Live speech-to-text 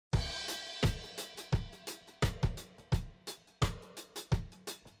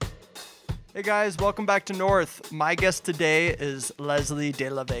Hey guys, welcome back to North. My guest today is Leslie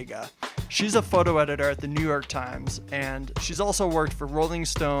dela Vega. She's a photo editor at the New York Times, and she's also worked for Rolling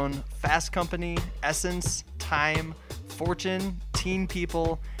Stone, Fast Company, Essence, Time, Fortune, Teen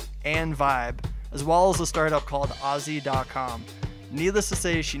People, and Vibe, as well as a startup called Aussie.com. Needless to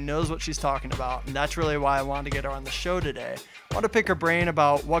say, she knows what she's talking about, and that's really why I wanted to get her on the show today. I want to pick her brain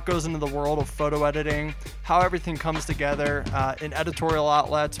about what goes into the world of photo editing, how everything comes together in editorial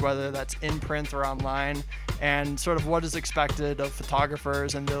outlets, whether that's in print or online, and sort of what is expected of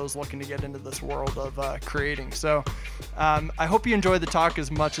photographers and those looking to get into this world of creating. So I hope you enjoyed the talk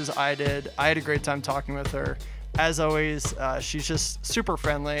as much as I did. I had a great time talking with her. As always, she's just super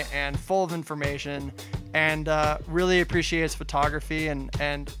friendly and full of information, and really appreciates photography,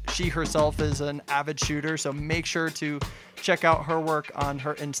 and she herself is an avid shooter, so make sure to check out her work on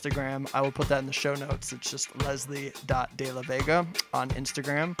her Instagram. I will put that in the show notes. It's just leslie.delavega on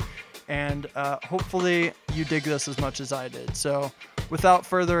Instagram, and hopefully you dig this as much as I did. So without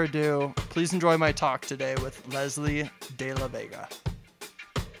further ado, please enjoy my talk today with Leslie dela Vega.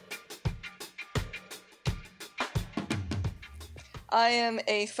 I am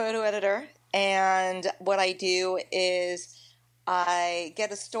a photo editor, and what I do is I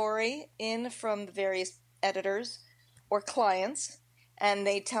get a story in from the various editors or clients, and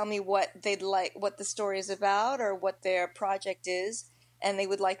they tell me what they'd like, what the story is about, or what their project is, and they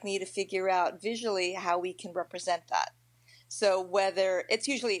would like me to figure out visually how we can represent that. So whether it's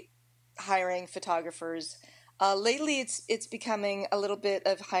usually hiring photographers, lately it's becoming a little bit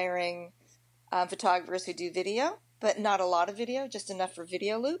of hiring photographers who do video, but not a lot of video, just enough for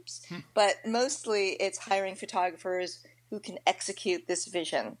video loops. But mostly it's hiring photographers who can execute this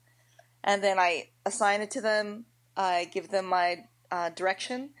vision. And then I assign it to them, I give them my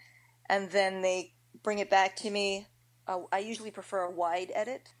direction, and then they bring it back to me. I usually prefer a wide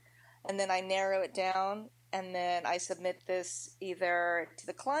edit, and then I narrow it down, and then I submit this either to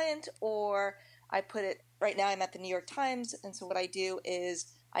the client or I put it, right now I'm at the New York Times, and so what I do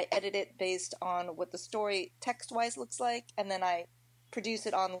is I edit it based on what the story text-wise looks like, and then I produce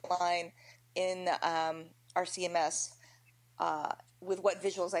it online in our CMS with what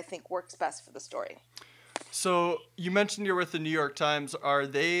visuals I think works best for the story. So you mentioned you're with the New York Times. Are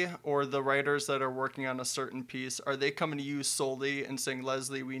they, or the writers that are working on a certain piece, are they coming to you solely and saying,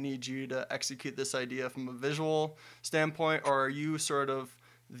 Leslie, we need you to execute this idea from a visual standpoint, or are you sort of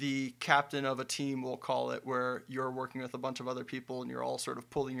the captain of a team, we'll call it, where you're working with a bunch of other people and you're all sort of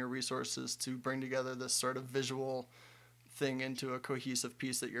pulling your resources to bring together this sort of visual thing into a cohesive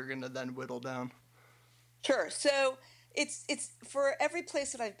piece that you're going to then whittle down? Sure. So it's for every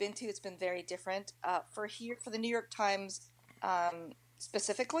place that I've been to, it's been very different. For the New York Times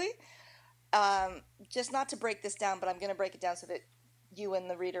specifically, just not to break this down, but I'm going to break it down so that you and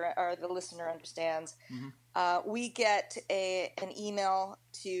the reader or the listener understands. We get an email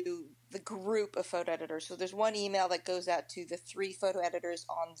to the group of photo editors. So there's one email that goes out to the 3 photo editors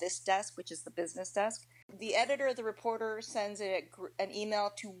on this desk, which is the business desk. The editor, the reporter, sends an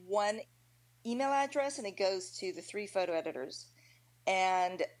email to one email address, and it goes to the 3 photo editors.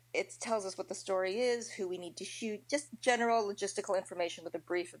 And it tells us what the story is, who we need to shoot, just general logistical information with a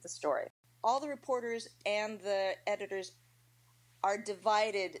brief of the story. All the reporters and the editors are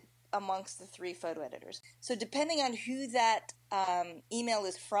divided amongst the 3 photo editors. So depending on who that email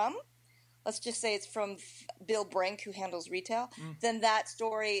is from, let's just say it's from Bill Brink, who handles retail, then that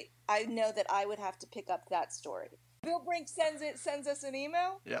story, I know that I would have to pick up that story. Bill Brink sends us an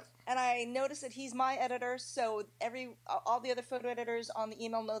email, and I notice that he's my editor, so all the other photo editors on the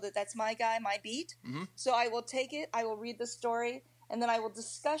email know that that's my guy, my beat. So I will take it, I will read the story, and then I will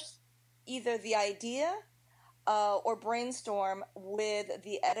discuss either the idea or brainstorm with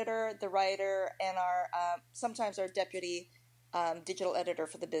the editor, the writer, and sometimes our deputy digital editor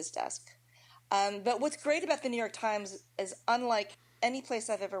for the biz desk. But what's great about the New York Times is, unlike any place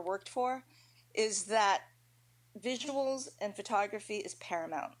I've ever worked for, is that visuals and photography is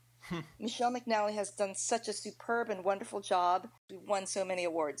paramount. Michelle McNally has done such a superb and wonderful job. We've won so many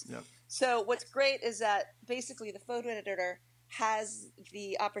awards. So what's great is that basically the photo editor has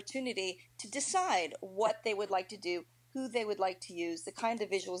the opportunity to decide what they would like to do, who they would like to use, the kind of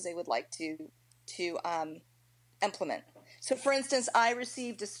visuals they would like to implement. So, for instance, I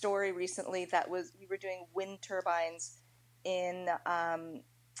received a story recently we were doing wind turbines in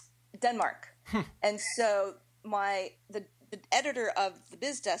Denmark, and so the editor of the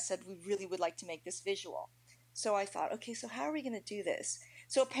biz desk said we really would like to make this visual. So I thought, okay, so how are we going to do this?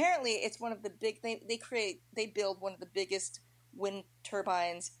 So apparently, it's one of the big they build one of the biggest wind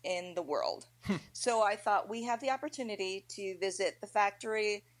turbines in the world. So I thought we have the opportunity to visit the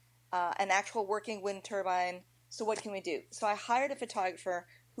factory an actual working wind turbine. So what can we do? So I hired a photographer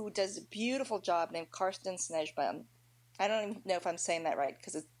who does a beautiful job named Karsten Sneijboom. I don't even know if I'm saying that right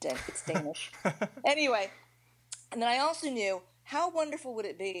because it's Danish. Anyway, and then I also knew how wonderful would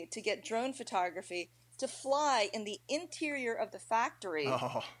it be to get drone photography to fly in the interior of the factory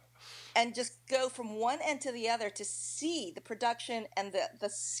Oh, and just go from one end to the other to see the production and the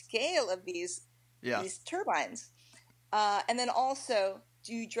scale of these turbines. And then also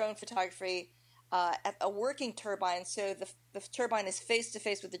do drone photography at a working turbine. So the turbine is face to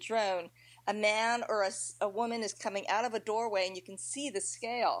face with the drone. A man or a woman is coming out of a doorway and you can see the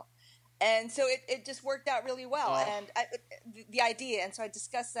scale. And so it just worked out really well. Oh. And the idea. And so I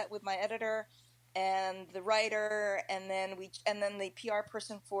discussed that with my editor and the writer, and then the PR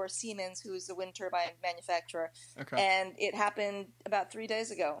person for Siemens, who is the wind turbine manufacturer. Okay. And it happened about 3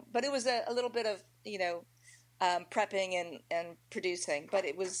 days ago. But it was a little bit of, prepping and producing. But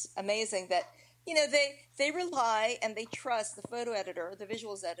it was amazing that, they rely and they trust the photo editor, the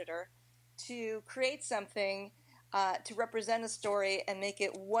visuals editor, to create something to represent a story and make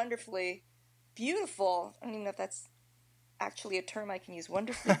it wonderfully beautiful. I don't even know if that's actually a term I can use.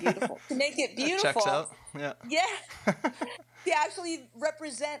 Wonderfully beautiful. To make it beautiful. Checks out. Yeah. Yeah. To actually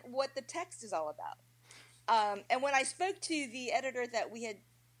represent what the text is all about. And when I spoke to the editor that we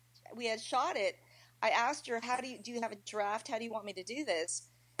had shot it, I asked her, do you have a draft? How do you want me to do this?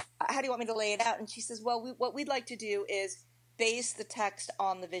 How do you want me to lay it out? And she says, well, what we'd like to do is base the text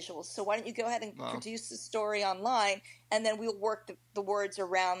on the visuals. So why don't you go ahead and produce the story online, and then we'll work the words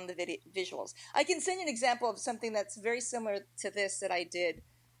around the visuals. I can send you an example of something that's very similar to this that I did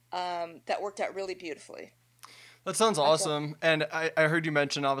that worked out really beautifully. That sounds awesome. And I heard you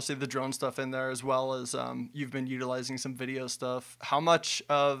mention, obviously, the drone stuff in there, as well as you've been utilizing some video stuff. How much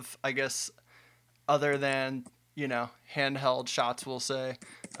of, I guess, other than, handheld shots, we'll say,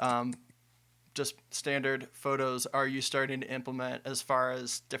 just standard photos, are you starting to implement as far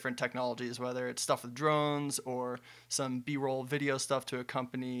as different technologies, whether it's stuff with drones or some B-roll video stuff to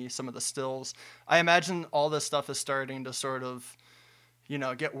accompany some of the stills? I imagine all this stuff is starting to sort of,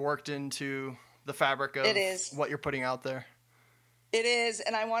 get worked into the fabric of what you're putting out there. It is.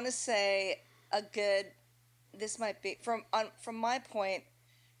 And I want to say this might be, from my point,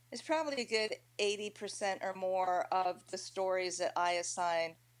 it's probably a good 80% or more of the stories that I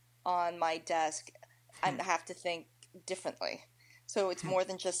assign on my desk, I have to think differently. So it's more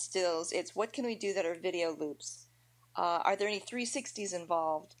than just stills. It's what can we do that are video loops? Are there any 360s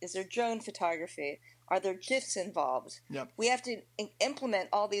involved? Is there drone photography? Are there GIFs involved? Yep. We have to implement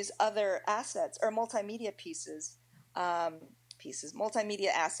all these other assets or multimedia multimedia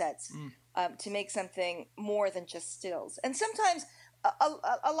assets to make something more than just stills. And sometimes,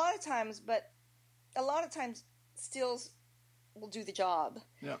 a lot of times stills will do the job.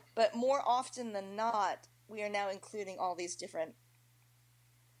 Yeah. But more often than not, we are now including all these different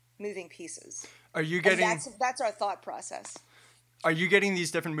moving pieces. Are you getting? And that's our thought process. Are you getting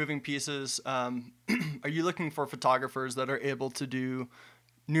these different moving pieces? Are you looking for photographers that are able to do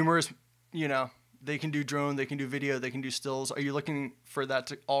numerous? They can do drone, they can do video, they can do stills. Are you looking for that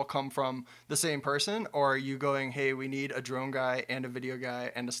to all come from the same person, or are you going, hey, we need a drone guy and a video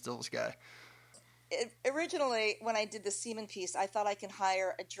guy and a stills guy? Originally, when I did the Siemens piece, I thought I can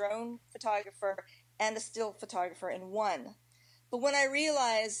hire a drone photographer and a still photographer in one. But when I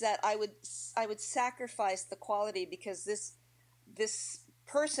realized that I would sacrifice the quality because this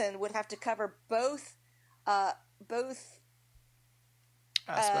person would have to cover both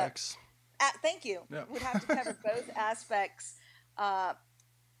aspects. Thank you. Yeah. Would have to cover both aspects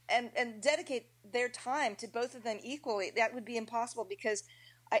and dedicate their time to both of them equally. That would be impossible because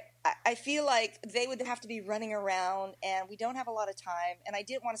I feel like they would have to be running around, and we don't have a lot of time, and I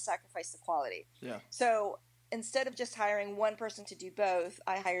didn't want to sacrifice the quality. Yeah. So instead of just hiring one person to do both,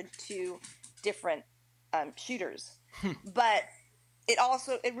 I hired two different shooters. But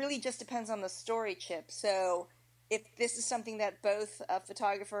it really just depends on the story, Chip. So if this is something that both a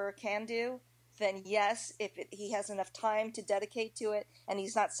photographer can do, then yes, he has enough time to dedicate to it, and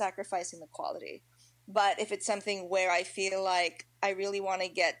he's not sacrificing the quality. But if it's something where I feel like I really want to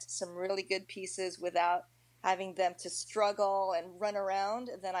get some really good pieces without having them to struggle and run around,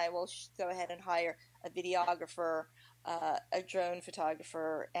 then I will go ahead and hire a videographer, a drone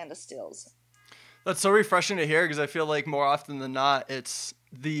photographer, and a stills. That's so refreshing to hear, because I feel like more often than not, it's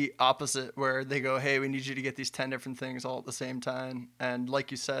the opposite, where they go, hey, we need you to get these 10 different things all at the same time. And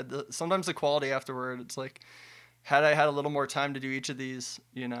like you said, sometimes the quality afterward, it's like, had I had a little more time to do each of these,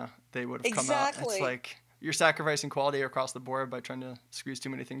 they would have come out. It's like you're sacrificing quality across the board by trying to squeeze too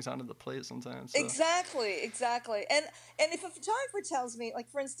many things onto the plate sometimes. So. Exactly. And if a photographer tells me, like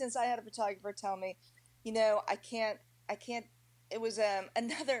for instance, I had a photographer tell me, I can't. It was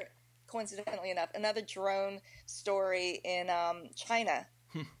another, coincidentally enough, another drone story in China.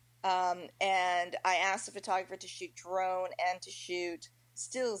 And I asked the photographer to shoot drone and to shoot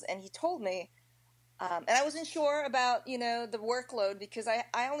stills, and he told me, and I wasn't sure about the workload because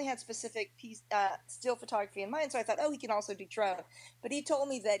I only had specific still photography in mind, so I thought, oh, he can also do drone, but he told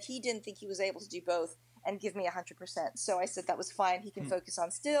me that he didn't think he was able to do both and give me 100%. So I said that was fine. He can focus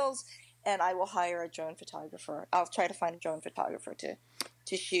on stills, and I will hire a drone photographer. I'll try to find a drone photographer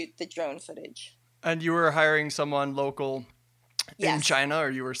to shoot the drone footage. And you were hiring someone local Yes. in China, or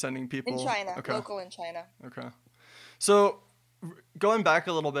you were sending people? In China, okay. Local in China. Okay. So going back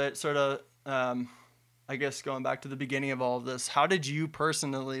a little bit, sort of, I guess going back to the beginning of all of this, how did you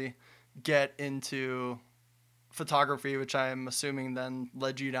personally get into photography, which I'm assuming then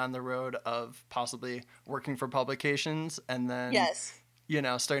led you down the road of possibly working for publications and then, yes,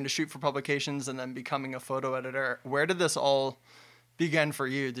 starting to shoot for publications and then becoming a photo editor? Where did this all begin for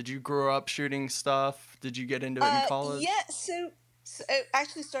you? Did you grow up shooting stuff? Did you get into it in college? Yeah, so it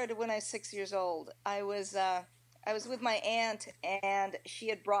actually started when I was 6 years old. I was with my aunt, and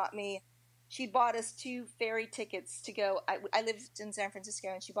she'd bought us 2 ferry tickets to go. I lived in San Francisco,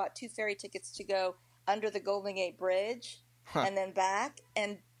 and she bought 2 ferry tickets to go under the Golden Gate Bridge and then back.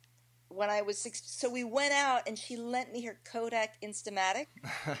 And when I was 6, so we went out, and she lent me her Kodak Instamatic.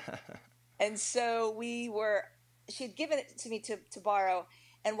 And so she had given it to me to borrow.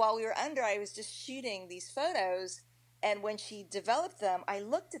 And while we were under, I was just shooting these photos. And when she developed them, I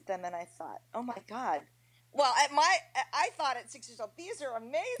looked at them and I thought, oh my God. Well, I thought at 6 years old, these are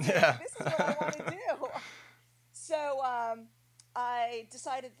amazing. Yeah. This is what I want to do. So I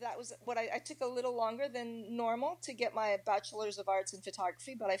decided that was what I took a little longer than normal to get my Bachelor's of Arts in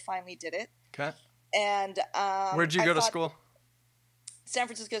Photography, but I finally did it. Okay. And where'd you go to school? San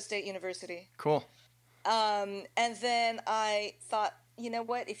Francisco State University. Cool. And then I thought, you know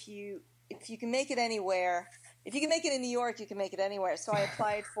what, if you can make it anywhere, if you can make it in New York, you can make it anywhere. So I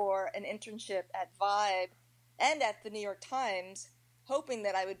applied for an internship at Vibe and at the New York Times, hoping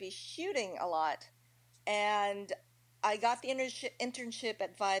that I would be shooting a lot. And I got the internship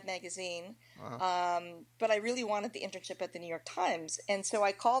at Vibe magazine, but I really wanted the internship at the New York Times. And so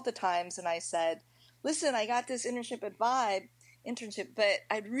I called the Times and I said, listen, I got this internship at Vibe, but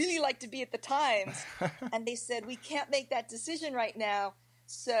I'd really like to be at the Times. And they said, we can't make that decision right now,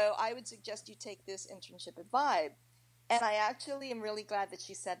 so I would suggest you take this internship at Vibe. And I actually am really glad that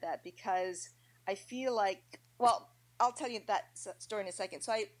she said that, because I feel like, well, I'll tell you that story in a second.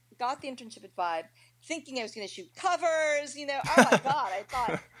 So I got the internship at Vibe thinking I was going to shoot covers, oh my God, I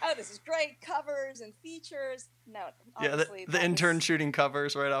thought, oh, this is great, covers and features. No, honestly. Yeah, the intern shooting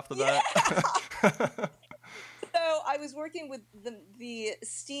covers right off the bat. So I was working with the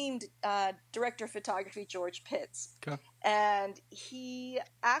esteemed director of photography, George Pitts. Okay. And he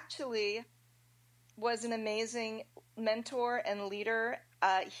actually was an amazing mentor and leader.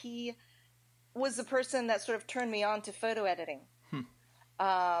 He was the person that sort of turned me on to photo editing.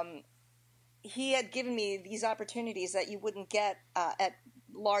 He had given me these opportunities that you wouldn't get at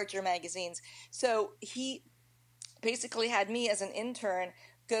larger magazines. So he basically had me as an intern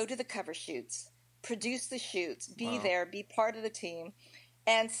go to the cover shoots, produce the shoots, be there, be part of the team.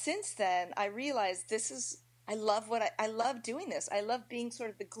 And since then, I realized I love doing this. I love being sort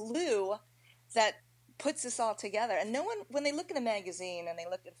of the glue that puts this all together. And no one, when they look at a magazine and they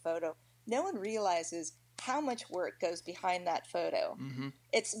look at a photo, no one realizes how much work goes behind that photo. Mm-hmm.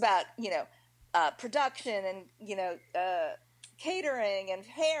 It's about, production and, catering and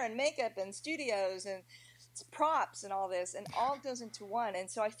hair and makeup and studios and props and all this, and all goes into one. And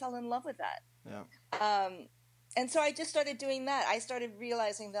so I fell in love with that. Yeah. And so I just started doing that. I started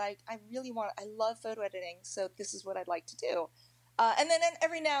realizing that I love photo editing, so this is what I'd like to do. And then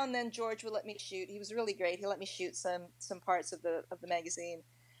every now and then George would let me shoot. He was really great. He let me shoot some parts of the magazine.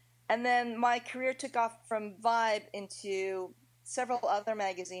 And then my career took off from Vibe into several other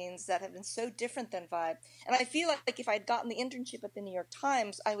magazines that have been so different than Vibe. And I feel like if I'd gotten the internship at the New York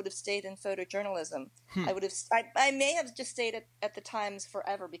Times, I would have stayed in photojournalism. I may have just stayed at the Times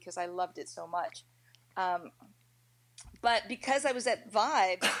forever because I loved it so much. But because I was at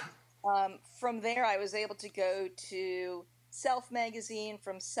Vibe, from there I was able to go to Self magazine.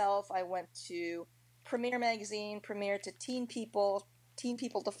 From Self, I went to Premiere magazine, Premiere to Teen People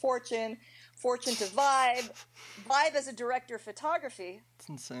to Fortune to Vibe as a director of photography. That's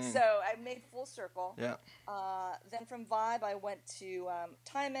insane. So I made full circle. Yeah. Then from Vibe, I went to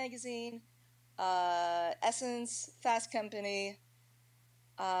Time magazine, Essence, Fast Company.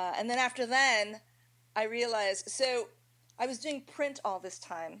 And then after then, I realized, so I was doing print all this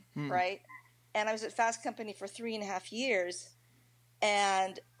time, right? And I was at Fast Company for 3.5 years.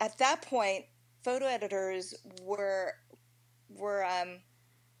 And at that point, photo editors were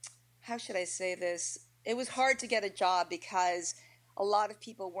how should I say this? It was hard to get a job because a lot of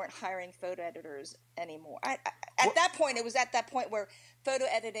people weren't hiring photo editors anymore. At that point, it was at that point where photo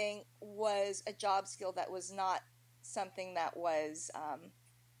editing was a job skill that was not something that was,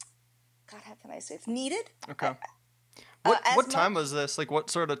 God, how can I say, needed? Okay. What time was this? Like, what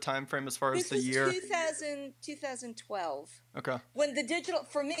sort of time frame as far as the year? This was 2012. Okay. When the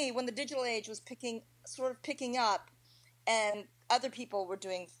digital age was picking up, and other people were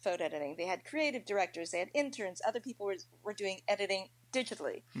doing photo editing. They had creative directors, they had interns, other people were doing editing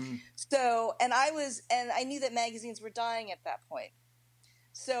digitally. So, and I knew that magazines were dying at that point.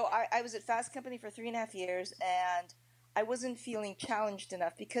 So I was at Fast Company for 3.5 years, and I wasn't feeling challenged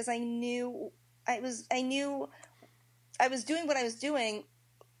enough because I knew I was doing what I was doing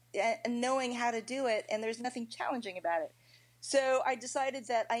and knowing how to do it, and there's nothing challenging about it. So I decided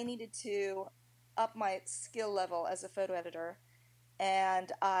that I needed to up my skill level as a photo editor, and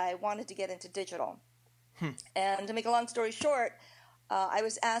I wanted to get into digital. And to make a long story short, I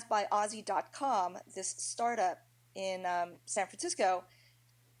was asked by Aussie.com, this startup in San Francisco,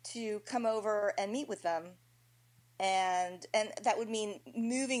 to come over and meet with them, and that would mean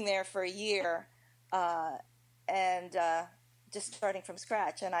moving there for a year, and just starting from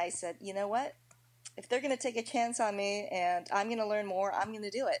scratch. And I said, you know what? If they're going to take a chance on me and I'm going to learn more, I'm going to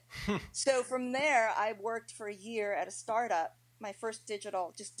do it. So from there, I worked for a year at a startup, my first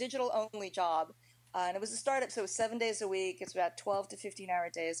digital only job. And it was a startup, so it was 7 days a week. It's about 12 to 15-hour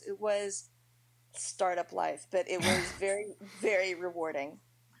days. It was startup life, but it was very, very rewarding.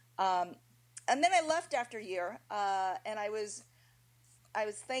 And then I left after a year, and I was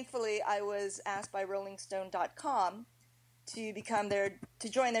asked by RollingStone.com to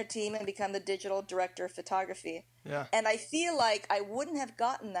join their team and become the digital director of photography. Yeah. And I feel like I wouldn't have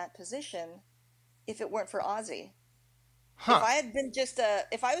gotten that position if it weren't for Aussie. If I had been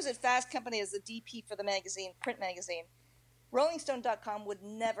if I was at Fast Company as the DP for the print magazine, RollingStone.com would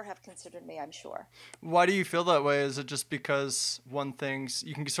never have considered me, I'm sure. Why do you feel that way? Is it just because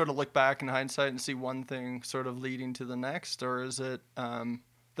you can sort of look back in hindsight and see one thing sort of leading to the next, or is it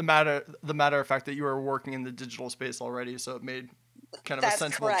the matter of fact that you were working in the digital space already, so it made kind of a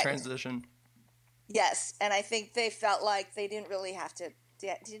sensible transition? Yes, and I think they felt like they didn't have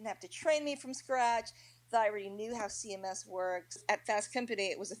to train me from scratch. That I already knew how CMS works. At Fast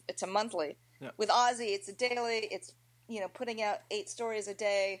Company, it's a monthly. Yeah. With Aussie, it's a daily. It's putting out 8 stories a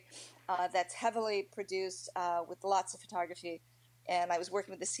day. That's heavily produced with lots of photography. And I was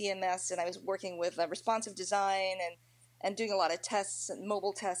working with the CMS, and I was working with responsive design and doing a lot of tests and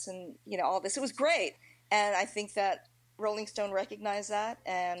mobile tests and all this. It was great, and I think that Rolling Stone recognized that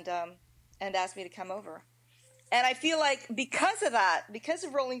and asked me to come over. And I feel like because of that, because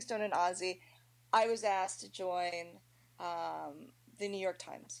of Rolling Stone and Aussie, I was asked to join the New York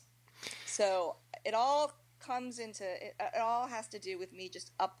Times. So it all has to do with me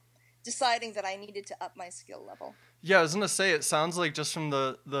just deciding that I needed to up my skill level. Yeah, I was going to say, it sounds like just from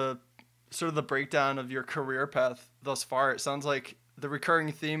the sort of the breakdown of your career path thus far, it sounds like the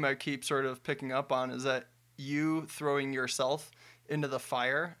recurring theme I keep sort of picking up on is that you throwing yourself into the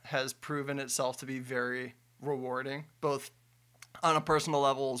fire has proven itself to be very rewarding, both on a personal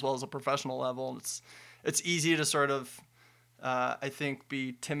level as well as a professional level. It's easy to sort of, I think,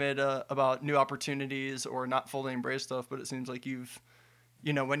 be timid about new opportunities or not fully embrace stuff, but it seems like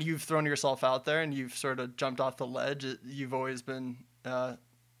when you've thrown yourself out there and you've sort of jumped off the ledge, you've always been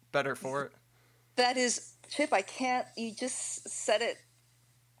better for it. That is, Chip, you just said it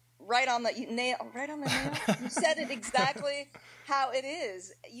right on the nail. You said it exactly how it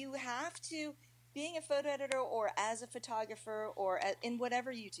is. You have to, being a photo editor or as a photographer or in whatever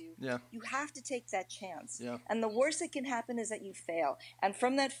you do, you have to take that chance. Yeah. And the worst that can happen is that you fail. And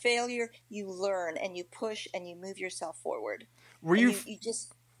from that failure, you learn and you push and you move yourself forward. You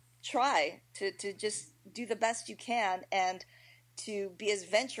just try to just do the best you can and to be as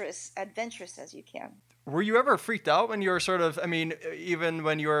adventurous as you can. Were you ever freaked out when you were even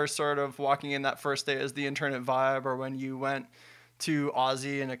when you were sort of walking in that first day as the intern at Vibe, or when you went to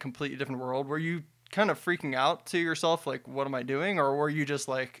Aussie in a completely different world, were you kind of freaking out to yourself, like, what am I doing? Or were you just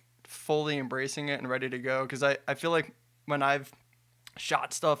like fully embracing it and ready to go? Because I feel like when I've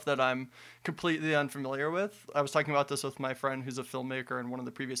shot stuff that I'm completely unfamiliar with. I was talking about this with my friend who's a filmmaker in one of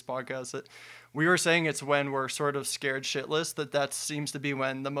the previous podcasts, that we were saying it's when we're sort of scared shitless that seems to be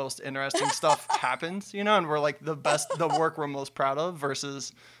when the most interesting stuff happens, you know, and we're like the work we're most proud of,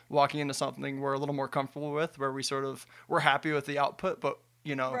 versus walking into something we're a little more comfortable with, where we're happy with the output, but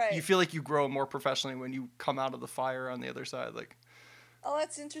you know, Right. you feel like you grow more professionally when you come out of the fire on the other side. Like, Oh,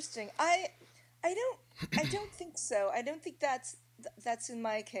 that's interesting. I don't think so. I don't think that's in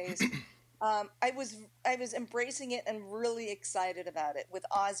my case. I was embracing it and really excited about it with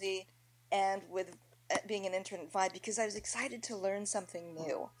Ozzy and with being an intern at Vibe, because I was excited to learn something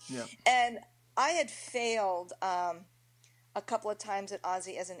new. yeah. And I had failed a couple of times at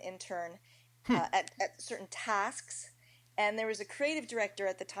Ozzy as an intern at certain tasks. And there was a creative director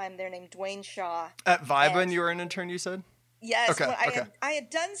at the time there named Dwayne Shaw. At Vibe, when you were an intern, you said? Yes, Okay, when I had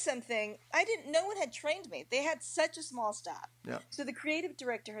done something, no one had trained me. They had such a small staff. Yeah. So the creative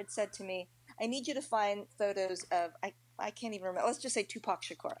director had said to me, I need you to find photos of, I can't even remember, let's just say Tupac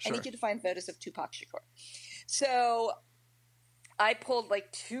Shakur. Sure. I need you to find photos of Tupac Shakur. So I pulled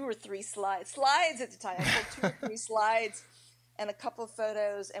like 2 or 3 slides at the time. I pulled 2 or 3 slides and a couple of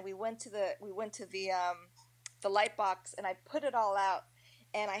photos, and we went to the light box, and I put it all out,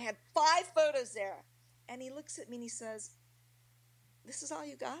 and I had 5 photos there. And he looks at me and he says, "This is all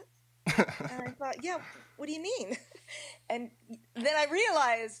you got?" And I thought, yeah, what do you mean? And then I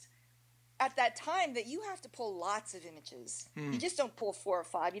realized at that time that you have to pull lots of images. You just don't pull 4 or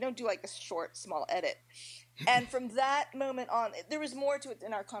 5. You don't do like a short, small edit. And from that moment on, there was more to it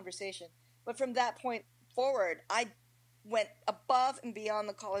in our conversation. But from that point forward, I went above and beyond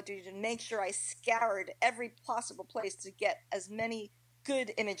the Call of Duty to make sure I scoured every possible place to get as many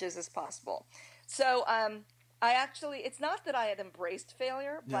good images as possible. So I actually, it's not that I had embraced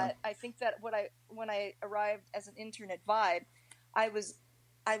failure, but I think that when I arrived as an intern at Vibe, I was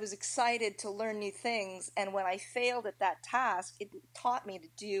excited to learn new things, and when I failed at that task, it taught me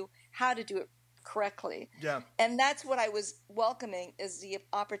how to do it correctly. Yeah. And that's what I was welcoming, is the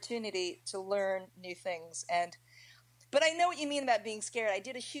opportunity to learn new things. But I know what you mean about being scared. I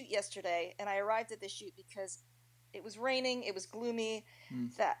did a shoot yesterday, and I arrived at the shoot because it was raining, it was gloomy,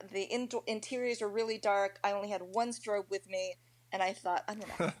 the interiors were really dark. I only had 1 strobe with me, and I thought, I'm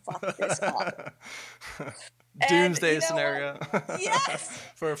going to fuck this up. Doomsday scenario. Yes!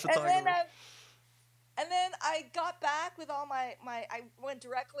 For a photographer. And then I got back with all I went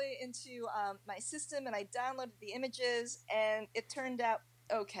directly into my system, and I downloaded the images, and it turned out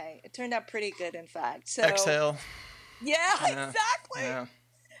okay. It turned out pretty good, in fact. So, exhale. Yeah, exactly. Yeah.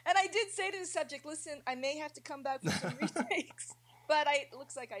 And I did say to the subject, listen, I may have to come back for some retakes, but it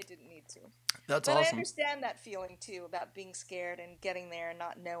looks like I didn't need to. That's but awesome. I understand that feeling, too, about being scared and getting there and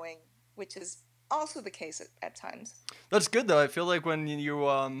not knowing, which is also the case at times. That's good, though. I feel like when you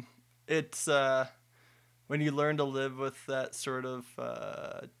when you learn to live with that sort of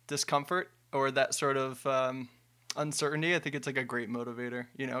discomfort, or that sort of uncertainty, I think it's like a great motivator,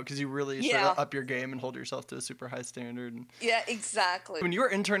 you know, because you really sort of up your game and hold yourself to a super high standard. Yeah, exactly. When you were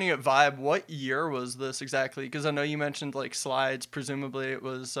interning at Vibe, what year was this exactly? Because I know you mentioned like slides, presumably it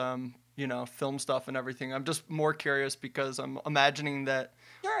was you know, film stuff and everything. I'm just more curious because I'm imagining that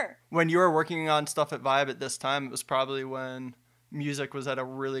when you were working on stuff at Vibe at this time, it was probably when music was at a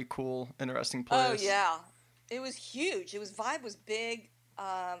really cool, interesting place. Oh yeah, it was huge. Vibe was big.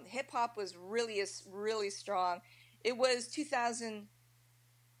 Hip hop was really strong. It was 2000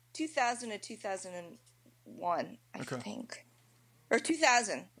 to 2001, I think. Or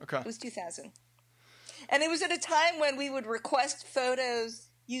 2000. Okay. It was 2000. And it was at a time when we would request photos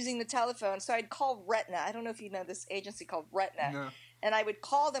using the telephone. So I'd call Retina. I don't know if you know this agency called Retina. No. And I would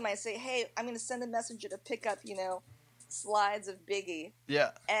call them. I'd say, hey, I'm going to send a messenger to pick up, you know, slides of Biggie.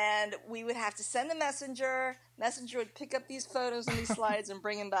 Yeah. And we would have to send a messenger. Messenger would pick up these photos and these slides and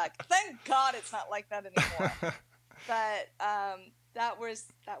bring them back. Thank God it's not like that anymore. But that was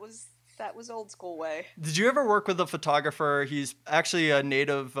old school way. Did you ever work with a photographer? He's actually a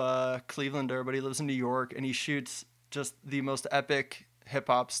native Clevelander, but he lives in New York, and he shoots just the most epic hip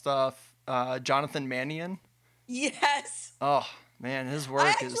hop stuff. Jonathan Mannion. Yes. Oh man, his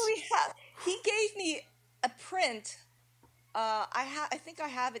work he gave me a print. I think I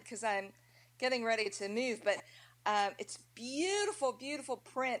have it because I'm getting ready to move, but it's beautiful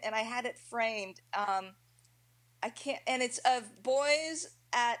print, and I had it framed. And it's of boys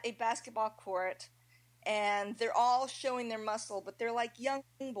at a basketball court, and they're all showing their muscle, but they're like young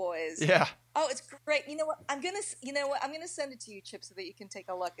boys. Yeah. Oh, it's great. You know what? I'm gonna send it to you, Chip, so that you can take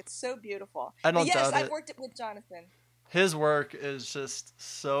a look. It's so beautiful. I don't doubt yes, it. I worked it with Jonathan. His work is just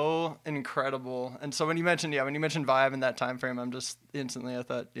so incredible. And so when you mentioned Vibe in that time frame, I'm just instantly, I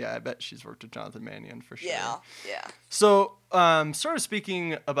thought, yeah, I bet she's worked with Jonathan Mannion for sure. Yeah. So, sort of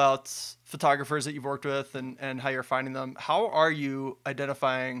speaking about photographers that you've worked with and how you're finding them, how are you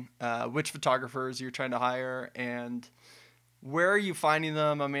identifying which photographers you're trying to hire, and where are you finding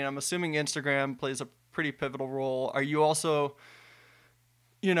them? I mean, I'm assuming Instagram plays a pretty pivotal role. Are you also,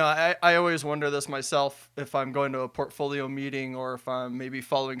 I always wonder this myself, if I'm going to a portfolio meeting or if I'm maybe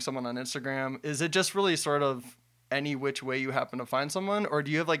following someone on Instagram. Is it just really sort of any which way you happen to find someone, or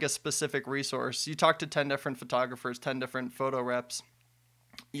do you have like a specific resource? You talk to 10 different photographers, 10 different photo reps.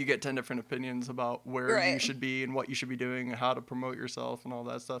 You get 10 different opinions about where you should be and what you should be doing and how to promote yourself and all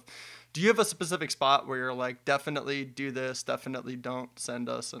that stuff. Do you have a specific spot where you're like, definitely do this, definitely don't send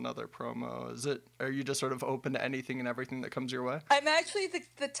us another promo? Are you just sort of open to anything and everything that comes your way? I'm actually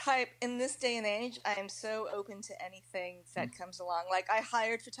the type, in this day and age, I am so open to anything that comes along. Like, I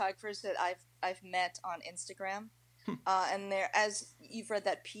hired photographers that I've met on Instagram. And there, as you've read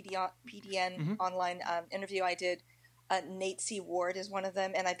that PDN online interview I did, Nate C. Ward is one of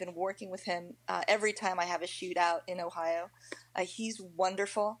them, and I've been working with him every time I have a shootout in Ohio. He's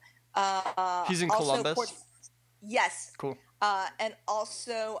wonderful. He's in Columbus? Yes. Cool. And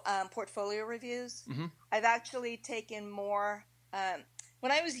also portfolio reviews. Mm-hmm. I've actually taken more.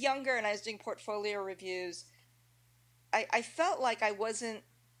 When I was younger and I was doing portfolio reviews, I felt like I wasn't,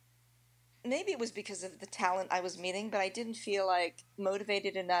 maybe it was because of the talent I was meeting, but I didn't feel like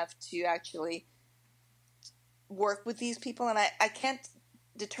motivated enough to actually work with these people. And I can't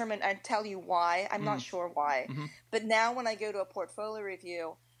determine and tell you why. I'm not sure why. Mm-hmm. But now when I go to a portfolio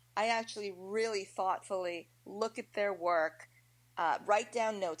review, I actually really thoughtfully look at their work, write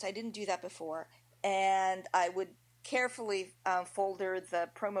down notes. I didn't do that before. And I would carefully folder the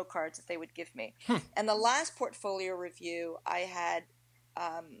promo cards that they would give me. And the last portfolio review I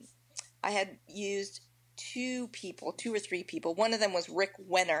had used two or three people. One of them was Rick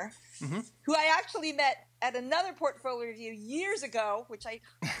Wenner, who I actually met at another portfolio review years ago, but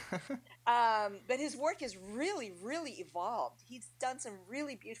his work has really, really evolved. He's done some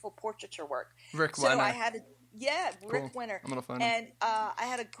really beautiful portraiture work. Rick Wenner. I had Rick Wenner. I'm gonna find him. And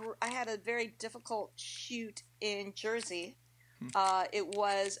I had a very difficult shoot in Jersey. It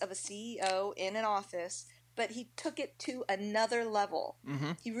was of a CEO in an office, but he took it to another level.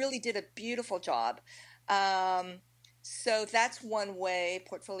 Mm-hmm. He really did a beautiful job. So that's one way,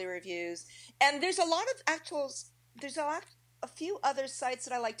 portfolio reviews. And there's a few other sites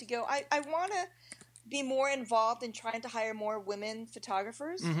that I like to go. I want to be more involved in trying to hire more women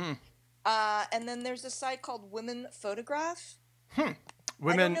photographers. Mm-hmm. And then there's a site called Women Photograph. Women,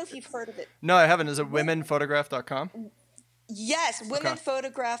 I don't know if you've heard of it. No, I haven't. Is it womenphotograph.com? Yes,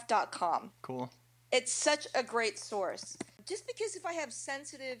 womenphotograph.com. Cool. It's such a great source. Just because if I have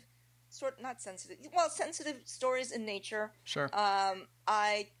sensitive stories in nature. Sure.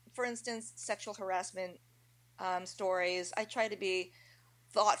 For instance, sexual harassment stories, I try to be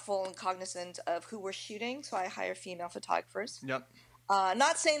thoughtful and cognizant of who we're shooting, so I hire female photographers. Yep.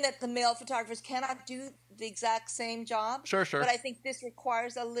 Not saying that the male photographers cannot do the exact same job. Sure. But I think this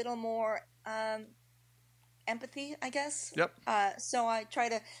requires a little more empathy, I guess. Yep. So I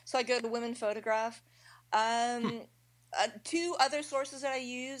go to Women Photograph. Two other sources that I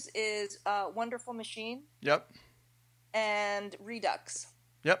use is Wonderful Machine. Yep. And Redux.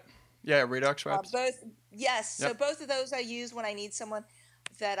 Yep. Yeah, Redux webs. Both. Yes. Yep. So both of those I use when I need someone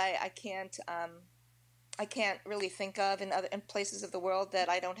that I can't really think of in places of the world that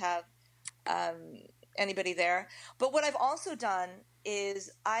I don't have anybody there. But what I've also done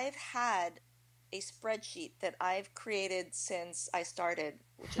is I've had a spreadsheet that I've created since I started,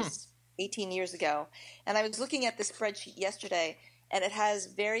 which is 18 years ago. And I was looking at this spreadsheet yesterday, and it has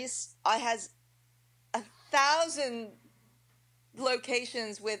 1,000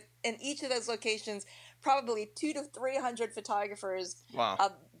 locations with, in each of those locations, probably 200 to 300 photographers.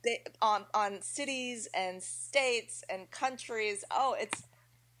 Wow. On cities and states and countries.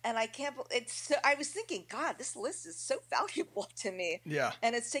 And I can't. I was thinking, God, this list is so valuable to me. Yeah.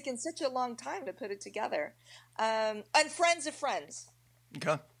 And it's taken such a long time to put it together. And friends of friends.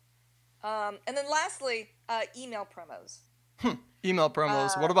 Okay. And then lastly, email promos. Email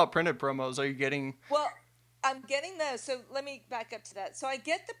promos. What about printed promos? Are you getting? Well, I'm getting those. So let me back up to that. So I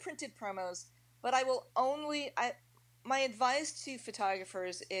get the printed promos, but I will only. My advice to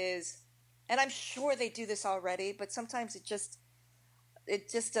photographers is, and I'm sure they do this already, but sometimes it just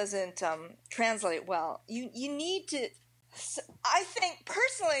doesn't translate well. You need to. I think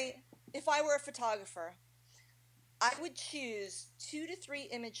personally, if I were a photographer, I would choose 2 to 3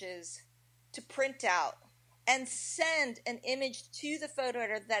 images to print out and send an image to the photo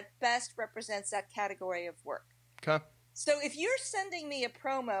editor that best represents that category of work. Okay. So if you're sending me a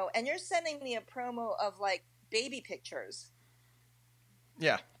promo and you're sending me a promo of like baby pictures,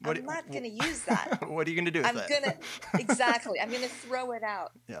 yeah, I'm not going to use that. What are you going to do with that? Exactly. I'm going to throw it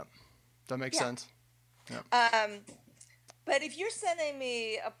out. Yeah, that makes sense. Yeah. But if you're sending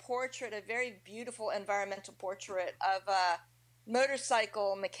me a portrait, a very beautiful environmental portrait of a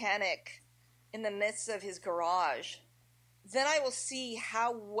motorcycle mechanic in the midst of his garage, then I will see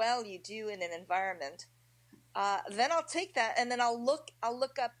how well you do in an environment. Then I'll take that and then I'll look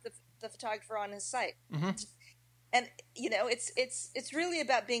up the photographer on his site. Mm-hmm. And it's really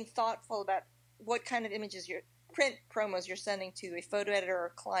about being thoughtful about what kind of images print promos you're sending to a photo editor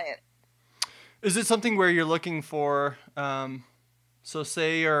or client. Is it something where you're looking for, so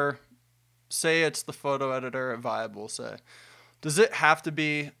say it's the photo editor at Viable, say, does it have to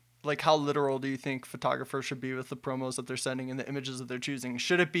be, like, how literal do you think photographers should be with the promos that they're sending and the images that they're choosing?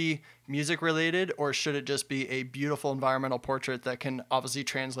 Should it be music related, or should it just be a beautiful environmental portrait that can obviously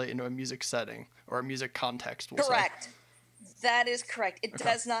translate into a music setting or a music context? Correct. That is correct. It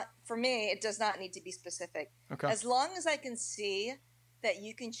does not, for me, it does not need to be specific. Okay. As long as I can see that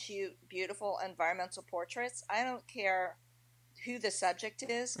you can shoot beautiful environmental portraits, I don't care who the subject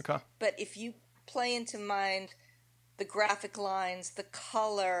is. Okay. But if you play into mind the graphic lines, the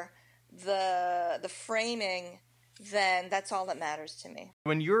color, the framing, then that's all that matters to me.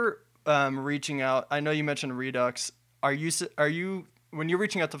 When you're reaching out, I know you mentioned Redux. Are you when you're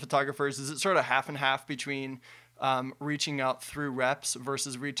reaching out to photographers, is it sort of half and half between reaching out through reps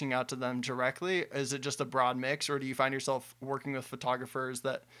versus reaching out to them directly? Is it just a broad mix, or do you find yourself working with photographers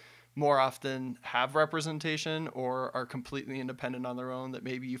that more often have representation or are completely independent on their own that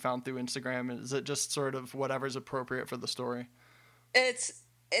maybe you found through Instagram? Is it just sort of whatever's appropriate for the story? It's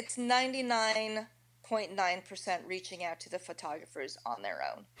 99.9% reaching out to the photographers on their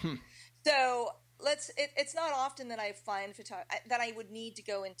own. So it's not often that I find that I would need to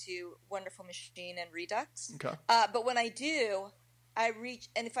go into Wonderful Machine and Redux. Okay. But when I do,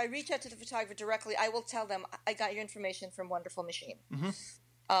 if I reach out to the photographer directly, I will tell them, I got your information from Wonderful Machine. Mm-hmm.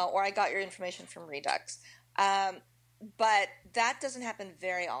 Or I got your information from Redux. But that doesn't happen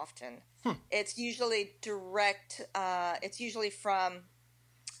very often. It's usually direct. It's usually from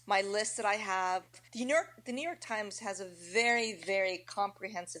my list that I have. The New York Times has a very, very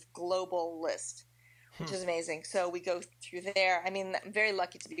comprehensive global list, which is amazing. So we go through there. I mean, I'm very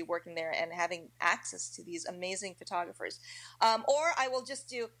lucky to be working there and having access to these amazing photographers. Or I will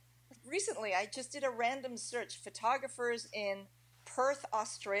just recently I just did a random search, photographers in Perth,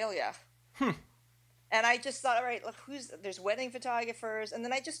 Australia. And I just thought, all right, look, there's wedding photographers. And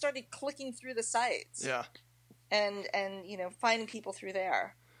then I just started clicking through the sites. Yeah. And finding people through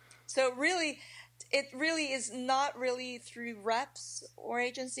there. So it really is not really through reps or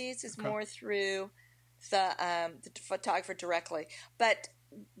agencies. It's more through the photographer directly. But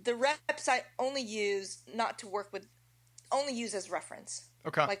the reps I only use as reference.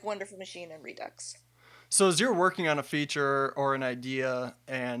 Okay. Like Wonderful Machine and Redux. So as you're working on a feature or an idea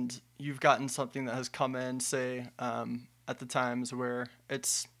and you've gotten something that has come in, say, at the times where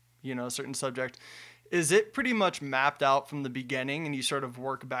it's, a certain subject, is it pretty much mapped out from the beginning and you sort of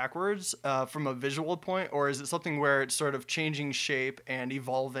work backwards from a visual point? Or is it something where it's sort of changing shape and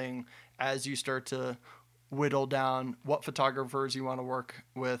evolving as you start to whittle down what photographers you want to work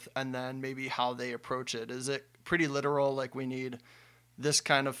with and then maybe how they approach it? Is it pretty literal, like we need this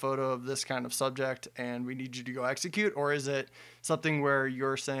kind of photo of this kind of subject and we need you to go execute? Or is it something where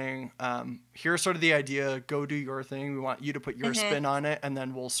you're saying, here's sort of the idea, go do your thing, we want you to put your spin on it, and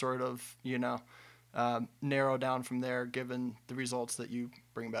then we'll sort of, narrow down from there given the results that you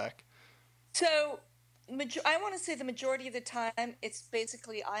bring back? So I want to say the majority of the time, it's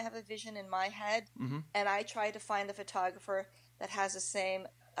basically I have a vision in my head and I try to find a photographer that has the same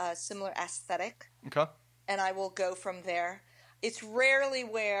similar aesthetic. Okay. And I will go from there. It's rarely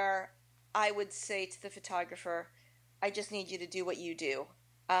where I would say to the photographer, I just need you to do what you do.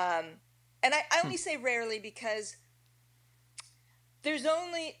 And I only say rarely because there's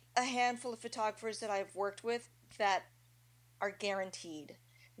only a handful of photographers that I've worked with that are guaranteed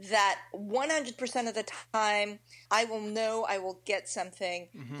that 100% of the time I will know I will get something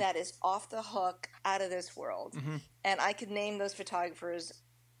that is off the hook, out of this world. And I could name those photographers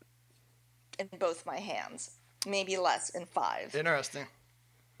in both my hands. Maybe less, in 5. Interesting.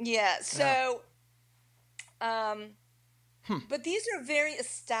 Yeah, so, but these are very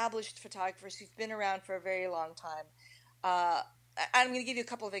established photographers who've been around for a very long time. I'm going to give you a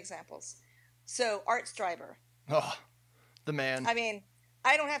couple of examples. So, Art Streiber. Oh, the man. I mean,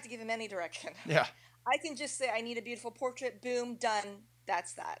 I don't have to give him any direction. Yeah. I can just say I need a beautiful portrait. Boom, done.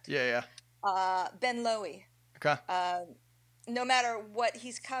 That's that. Yeah. Ben Lowy. Okay. No matter what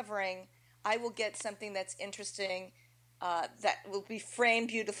he's covering, I will get something that's interesting, that will be framed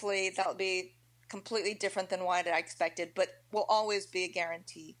beautifully, that will be completely different than what I expected, but will always be a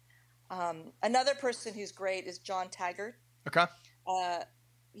guarantee. Another person who's great is John Taggart. Okay.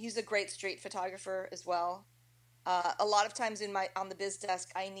 He's a great street photographer as well. A lot of times on the biz desk,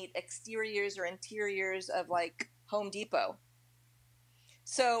 I need exteriors or interiors of like Home Depot.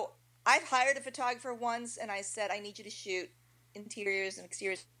 So I've hired a photographer once, and I said, I need you to shoot interiors and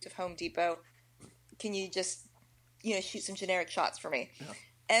exteriors of Home Depot. Can you just, shoot some generic shots for me? Yeah.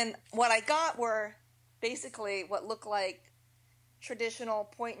 And what I got were basically what looked like traditional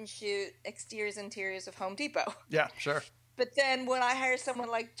point and shoot exteriors, interiors of Home Depot. Yeah, sure. But then when I hire someone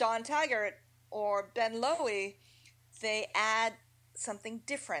like John Taggart or Ben Lowy, they add something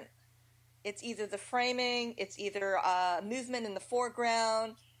different. It's either the framing, it's either movement in the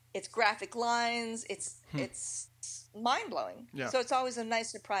foreground, it's graphic lines, it's mind-blowing. Yeah. So it's always a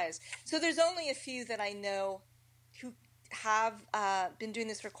nice surprise. So there's only a few that I know who have been doing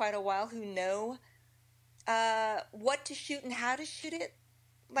this for quite a while, who know what to shoot and how to shoot it,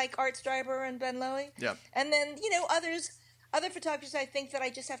 like Art Streiber and Ben Lowy. Yeah. And then, other photographers, I think that I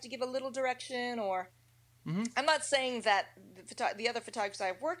just have to give a little direction, or I'm not saying that the other photographers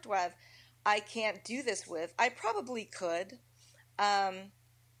I've worked with, I can't do this with. I probably could.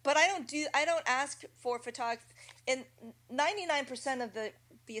 But I don't ask for photography. In 99% of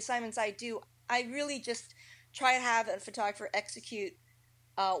the assignments I do, I really just try to have a photographer execute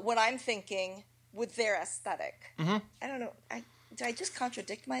what I'm thinking with their aesthetic. I don't know. Did I just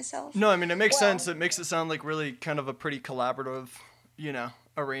contradict myself? No, I mean, it makes sense. It makes it sound like really kind of a pretty collaborative,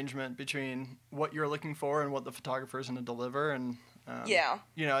 arrangement between what you're looking for and what the photographer is going to deliver. And,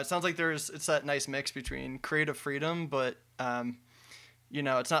 it sounds like it's that nice mix between creative freedom, but,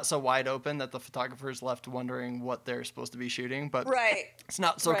 it's not so wide open that the photographer is left wondering what they're supposed to be shooting, but it's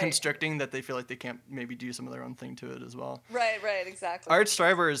not so constricting that they feel like they can't maybe do some of their own thing to it as well. Right, exactly. Art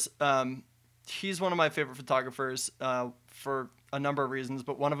Streiber is, he's one of my favorite photographers for a number of reasons,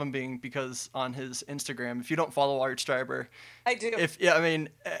 but one of them being because on his Instagram, if you don't follow Art Streiber, I do.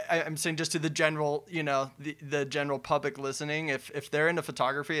 I'm saying just to the general, the general public listening, if they're into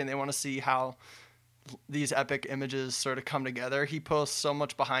photography and they want to see how these epic images sort of come together, he posts so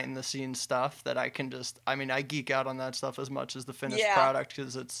much behind the scenes stuff that I geek out on that stuff as much as the finished product,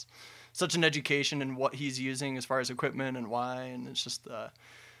 because it's such an education in what he's using as far as equipment and why, and it's just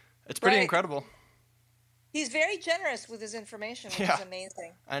it's pretty incredible. He's very generous with his information, which is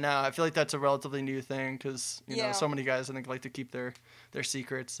amazing. I know. I feel like that's a relatively new thing because so many guys I think like to keep their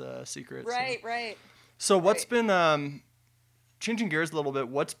secrets secret. Right. So what's been changing gears a little bit?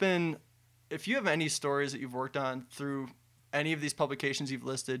 If you have any stories that you've worked on through any of these publications you've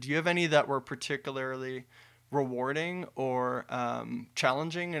listed, do you have any that were particularly rewarding or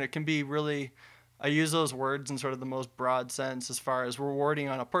challenging? And it can be really, I use those words in sort of the most broad sense, as far as rewarding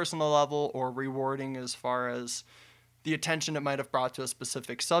on a personal level or rewarding as far as the attention it might have brought to a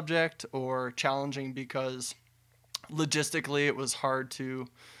specific subject, or challenging because logistically it was hard to,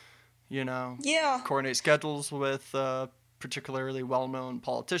 coordinate schedules with particularly well-known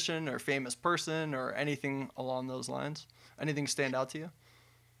politician or famous person or anything along those lines. Anything stand out to you?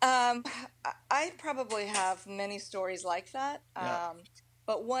 I probably have many stories like that.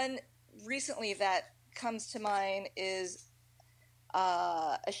 But one recently that comes to mind is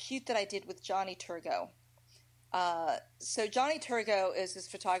a shoot that I did with Johnny Turgo. So Johnny Turgo is this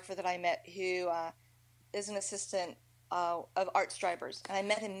photographer that I met who is an assistant of Art Streiber's, and I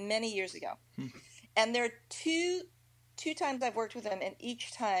met him many years ago. And there are two times I've worked with him, and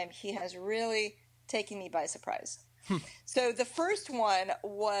each time he has really taken me by surprise. So the first one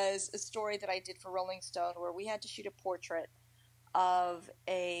was a story that I did for Rolling Stone, where we had to shoot a portrait of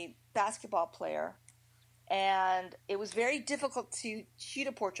a basketball player, and it was very difficult to shoot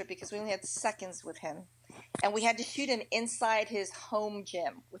a portrait because we only had seconds with him, and we had to shoot him inside his home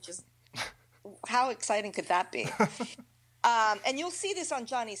gym, which is how exciting could that be? And you'll see this on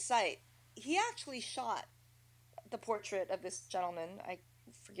Johnny's site. He actually shot the portrait of this gentleman.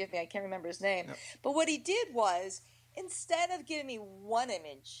 Forgive me, I can't remember his name. Yep. But what he did was, instead of giving me one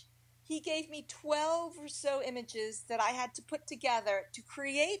image, he gave me 12 or so images that I had to put together to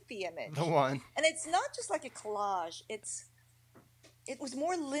create the image. The one. And it's not just like a collage. It was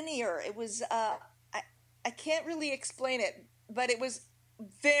more linear. It was, I can't really explain it, but it was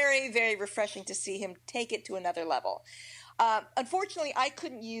very, very refreshing to see him take it to another level. Unfortunately, I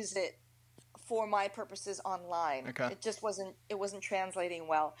couldn't use it for my purposes online. Okay. It wasn't translating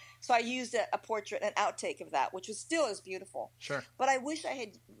well. So I used a portrait, an outtake of that, which was still as beautiful. Sure. But I wish I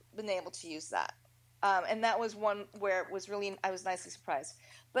had been able to use that. And that was one where it was really, I was nicely surprised.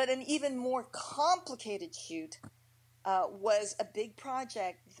 But an even more complicated shoot was a big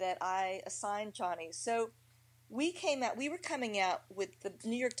project that I assigned Johnny. So we were coming out with the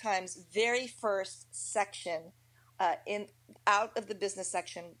New York Times very first section out of the business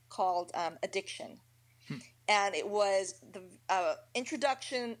section called Addiction. And it was the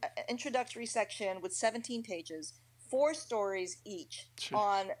introductory section with 17 pages, 4 stories each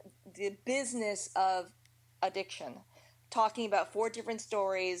on the business of addiction, talking about 4 different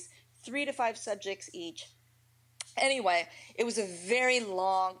stories, 3 to 5 subjects each. Anyway, it was a very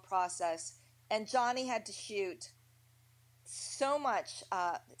long process, and Johnny had to shoot so much,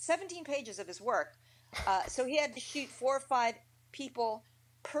 17 pages of his work. So he had to shoot 4 or 5 people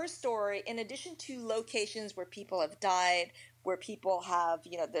per story, in addition to locations where people have died, where people have,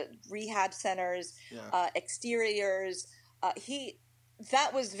 the rehab centers, exteriors.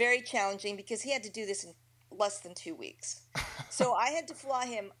 That was very challenging because he had to do this in less than 2 weeks. So I had to fly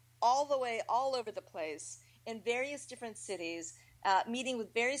him all over the place in various different cities, meeting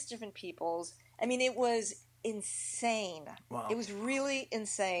with various different peoples. I mean, it was insane. Wow. It was really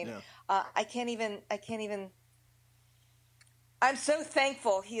insane. Yeah. I can't even. I'm so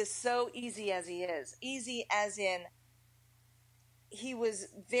thankful he is so easy as he is. Easy as in he was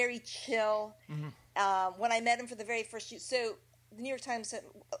very chill. Mm-hmm. When I met him for the very first shoot, so the New York Times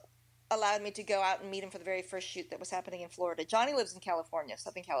allowed me to go out and meet him for the very first shoot that was happening in Florida. Johnny lives in California,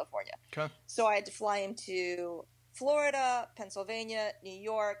 Southern California. Okay. So I had to fly him to Florida, Pennsylvania, New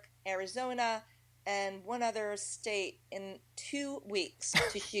York, Arizona, and one other state in 2 weeks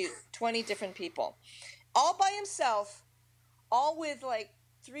to shoot 20 different people. All by himself, all with like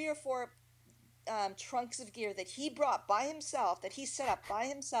 3 or 4 trunks of gear that he brought by himself, that he set up by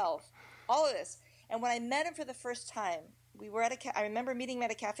himself, all of this. And when I met him for the first time, we were at I remember meeting him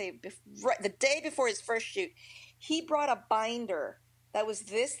at a cafe the day before his first shoot. He brought a binder that was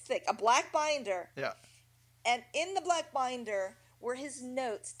this thick, a black binder. Yeah. And in the black binder were his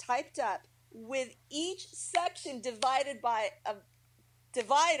notes typed up with each section divided by a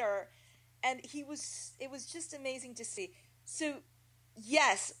divider. And it was just amazing to see. So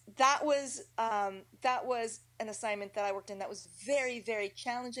yes, that was an assignment that I worked in that was very, very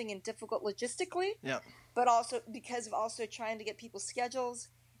challenging and difficult logistically. Yeah. But also because of also trying to get people's schedules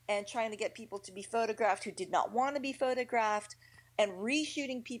and trying to get people to be photographed who did not want to be photographed, and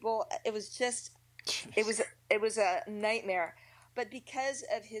reshooting people. It was just, it was a nightmare. But because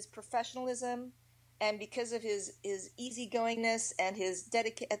of his professionalism and because of his easygoingness and his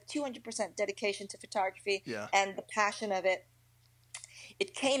 200% dedication to photography and the passion of it,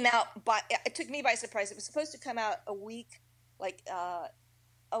 it came out it took me by surprise. It was supposed to come out a week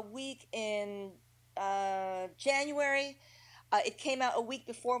in January. It came out a week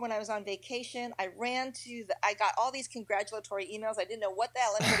before when I was on vacation. I got all these congratulatory emails. I didn't know what the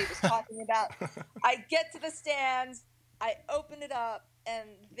hell anybody was talking about. I get to the stands, I open it up, and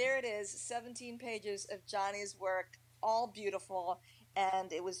there it is, 17 pages of Johnny's work, all beautiful,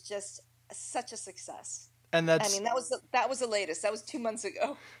 and it was just such a success. And that was the latest. That was 2 months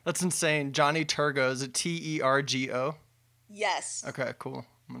ago. That's insane. Johnny Turgo, is it Tergo? Yes. Okay, cool.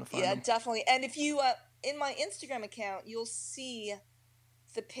 I'm gonna find him. Definitely. And if you in my Instagram account, you'll see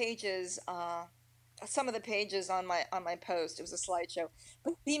the pages, some of the pages on my post. It was a slideshow,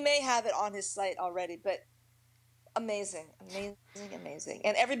 but he may have it on his site already. But amazing.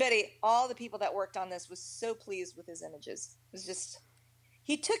 And everybody, all the people that worked on this, was so pleased with his images. It was just,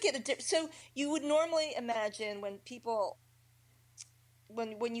 he took it so you would normally imagine when people.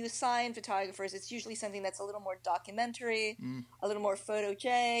 When you assign photographers, it's usually something that's a little more documentary, a little more photo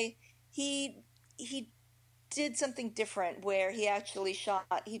J. He did something different where he actually shot.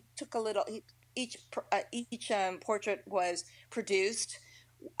 He took each portrait was produced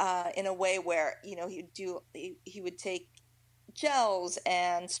in a way where he would take gels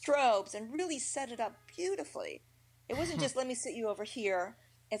and strobes and really set it up beautifully. It wasn't just let me sit you over here.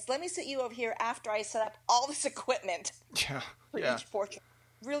 It's let me sit you over here after I set up all this equipment for each portrait.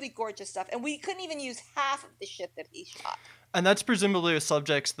 Really gorgeous stuff. And we couldn't even use half of the shit that he shot. And that's presumably with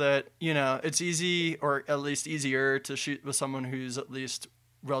subjects that, it's easy, or at least easier, to shoot with someone who's at least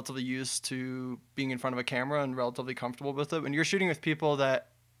relatively used to being in front of a camera and relatively comfortable with it. When you're shooting with people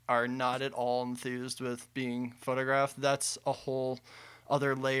that are not at all enthused with being photographed, that's a whole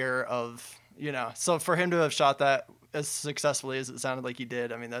other layer of, So for him to have shot that as successfully as it sounded like he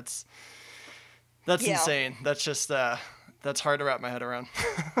did, I mean, that's insane. That's just That's hard to wrap my head around.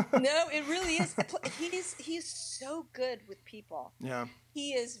 No, it really is. He's so good with people. Yeah.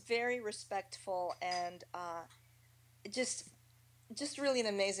 He is very respectful and just really an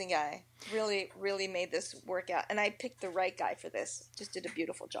amazing guy. Really, really made this work out. And I picked the right guy for this. Just did a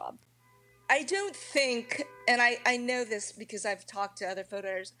beautiful job. I don't think, and I know this because I've talked to other photo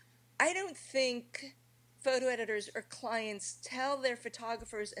editors, I don't think photo editors or clients tell their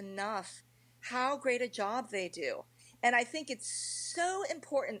photographers enough how great a job they do. And I think it's so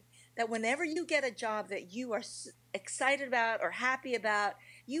important that whenever you get a job that you are excited about or happy about,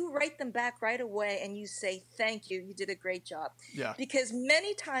 you write them back right away and you say, thank you, you did a great job. Yeah. Because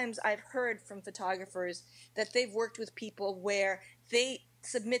many times I've heard from photographers that they've worked with people where they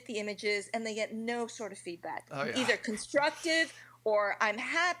submit the images and they get no sort of feedback, either constructive or I'm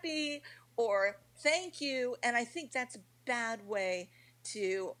happy or thank you. And I think that's a bad way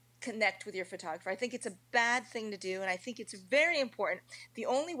to connect with your photographer. I think it's a bad thing to do, and I think it's very important. The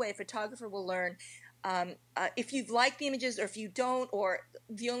only way a photographer will learn if you like the images or if you don't, or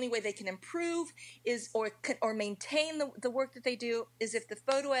the only way they can improve is or maintain the work that they do is if the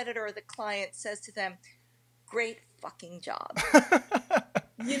photo editor or the client says to them, great fucking job.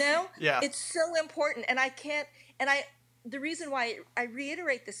 You know? Yeah. It's so important. And the reason why I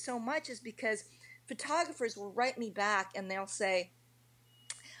reiterate this so much is because photographers will write me back and they'll say,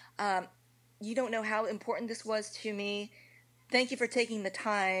 you don't know how important this was to me. Thank you for taking the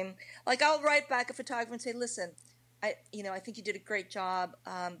time. Like, I'll write back a photographer and say, listen, I think you did a great job,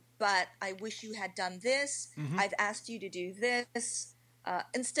 but I wish you had done this. Mm-hmm. I've asked you to do this.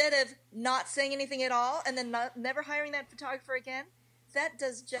 Instead of not saying anything at all and then never hiring that photographer again, that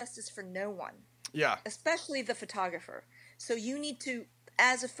does justice for no one. Yeah. Especially the photographer. So you need to,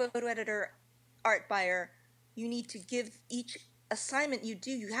 as a photo editor, art buyer, you need to give each assignment you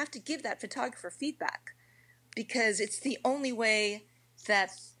do, you have to give that photographer feedback because it's the only way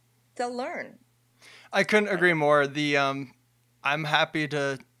that they'll learn. I couldn't agree more. I'm happy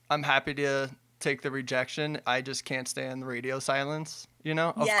to take the rejection. I just can't stand the radio silence, you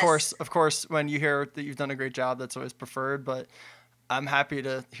know? Yes. Of course, when you hear that you've done a great job, that's always preferred, but I'm happy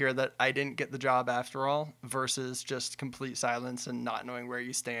to hear that I didn't get the job after all versus just complete silence and not knowing where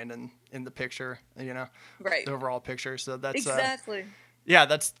you stand in the picture, you know? Right. The overall picture. So that's exactly.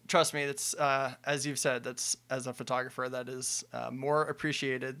 Trust me, that's as you've said, that's, as a photographer, that is more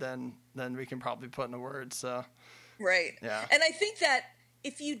appreciated than we can probably put into words. So right. Yeah. And I think that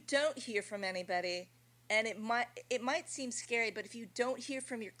if you don't hear from anybody, and it might seem scary, but if you don't hear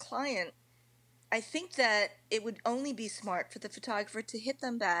from your client, I think that it would only be smart for the photographer to hit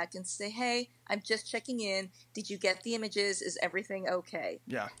them back and say, hey, I'm just checking in. Did you get the images? Is everything okay?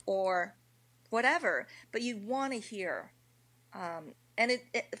 Yeah. Or whatever. But you want to hear. And the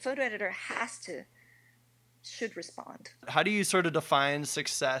photo editor should respond. How do you sort of define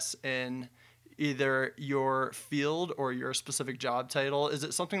success in either your field or your specific job title? Is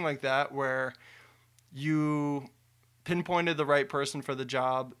it something like that where you pinpointed the right person for the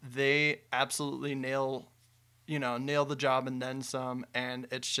job, they absolutely nail the job and then some, and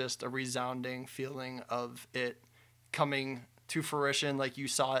it's just a resounding feeling of it coming to fruition like you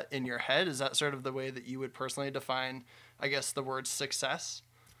saw it in your head? Is that sort of the way that you would personally define, I guess, the word success?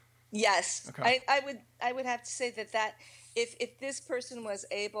 Yes. Okay. I would have to say that if this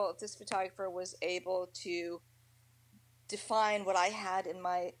photographer was able to define what I had in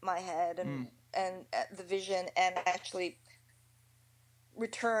my head and the vision and actually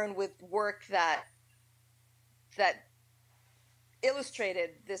return with work that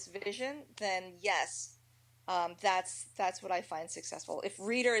illustrated this vision, then yes, that's what I find successful.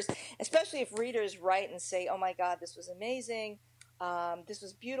 Especially if readers write and say, oh my God, this was amazing, this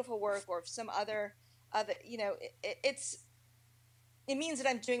was beautiful work, or if some other it means that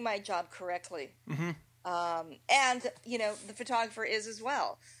I'm doing my job correctly. Mm-hmm. And the photographer is as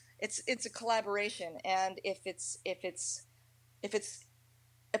well. It's a collaboration, and if it's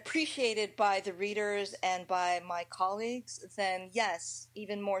appreciated by the readers and by my colleagues, then yes,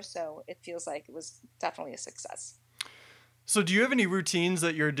 even more so, it feels like it was definitely a success. So do you have any routines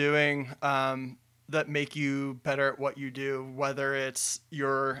that you're doing that make you better at what you do, whether it's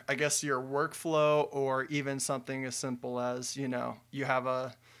your workflow or even something as simple as, you have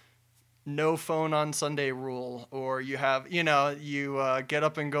a no phone on Sunday rule, or you have, you get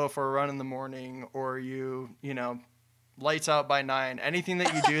up and go for a run in the morning, or you lights out by 9, anything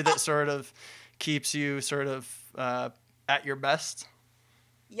that you do that sort of keeps you sort of at your best?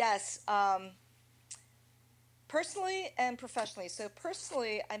 Yes. Personally and professionally. So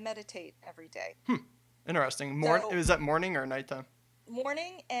personally, I meditate every day. Interesting. Is that morning or nighttime?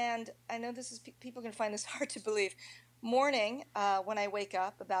 Morning, and I know people can find this hard to believe. morning when I wake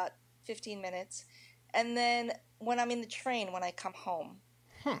up, about 15 minutes, and then when I'm in the train when I come home.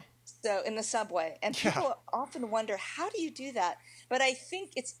 So in the subway. And Yeah. people often wonder, how do you do that? But I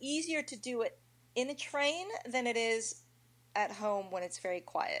think it's easier to do it in a train than it is at home when it's very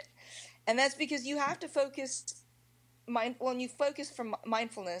quiet. And that's because you have to focus. When you focus from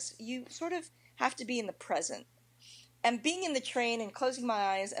mindfulness, you sort of have to be in the present. And being in the train and closing my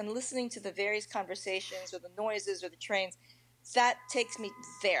eyes and listening to the various conversations or the noises or the trains, that takes me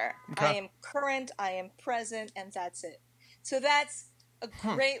there. Okay. I am current, I am present, and that's it. So that's a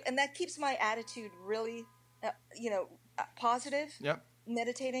great, and that keeps my attitude really, positive. Yep.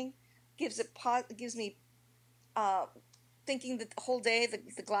 Meditating gives me thinking that the whole day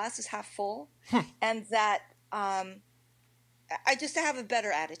the glass is half full, and that I just have a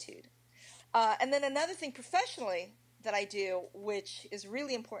better attitude. And then another thing professionally that I do, which is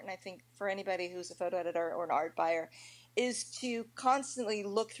really important, I think, for anybody who's a photo editor or an art buyer, is to constantly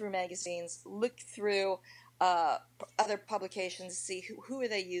look through magazines, look through other publications, see who are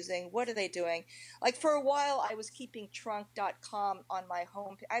they using, what are they doing. Like for a while, I was keeping trunk.com on my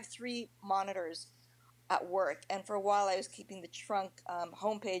home. I have 3 monitors at work, and for a while I was keeping the Trunk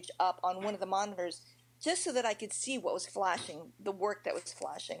homepage up on one of the monitors just so that I could see what was flashing, the work that was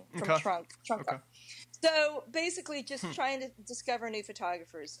flashing from Trunk. Okay. So basically just trying to discover new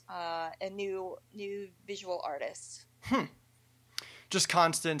photographers and new visual artists. Just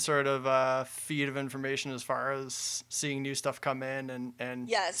constant sort of feed of information as far as seeing new stuff come in and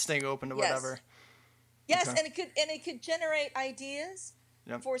yes. staying open to whatever. Yes, okay. and it could generate ideas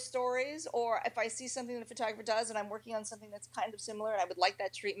for stories, or if I see something that a photographer does and I'm working on something that's kind of similar and I would like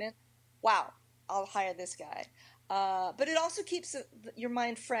that treatment, wow, I'll hire this guy. But it also keeps your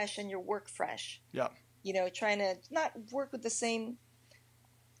mind fresh and your work fresh. Yeah. Trying to not work with the same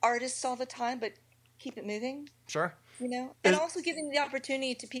artists all the time, but keep it moving. Sure. And also giving the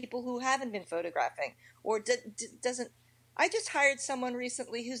opportunity to people who haven't been photographing or doesn't. I just hired someone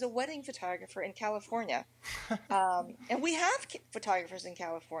recently who's a wedding photographer in California. And we have photographers in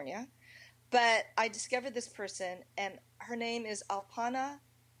California, but I discovered this person, and her name is Alpana.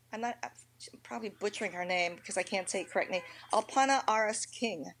 I'm probably butchering her name because I can't say it correctly. Alpana Aras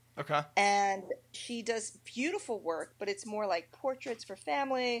King. Okay. And she does beautiful work, but it's more like portraits for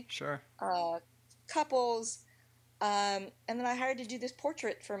family. Sure. Couples. And then I hired her to do this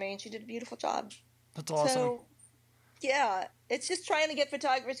portrait for me, and she did a beautiful job. That's awesome. So, yeah, it's just trying to get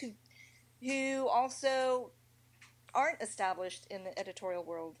photographers who also aren't established in the editorial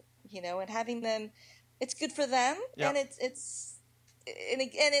world, and having them. It's good for them, and it's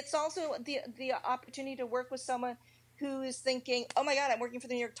also the opportunity to work with someone who is thinking, oh my God, I'm working for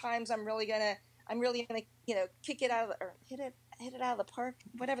the New York Times. I'm really gonna, kick it out of or hit it out of the park,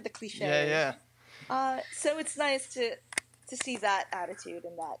 whatever the cliche is. Yeah. So it's nice to see that attitude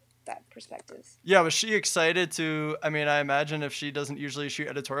and that perspective. Yeah, was she excited to? I mean, I imagine if she doesn't usually shoot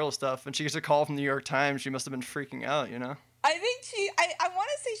editorial stuff and she gets a call from the New York Times, she must have been freaking out, I think I want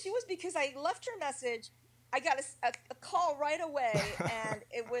to say she was, because I left her message. I got a call right away, and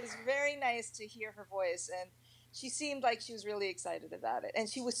it was very nice to hear her voice, and she seemed like she was really excited about it, and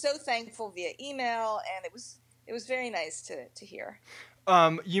she was so thankful via email, and it was very nice to hear.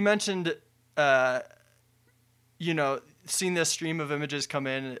 You mentioned, seeing this stream of images come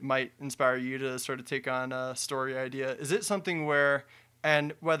in, it might inspire you to sort of take on a story idea. Is it something where,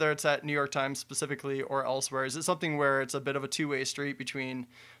 and whether it's at New York Times specifically or elsewhere, is it something where it's a bit of a two-way street between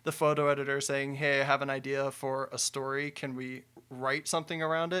the photo editor saying, hey, I have an idea for a story, can we write something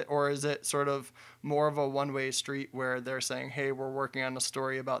around it? Or is it sort of more of a one-way street where they're saying, hey, we're working on a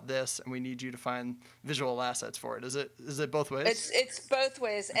story about this and we need you to find visual assets for it? Is it both ways? It's both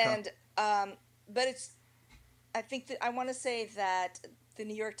ways. Okay. And but I think that I want to say that the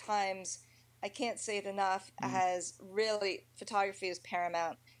New York Times, I can't say it enough, has really, photography is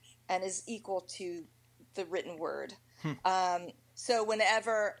paramount and is equal to the written word. So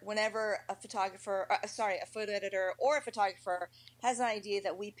whenever a photographer, a photo editor or a photographer has an idea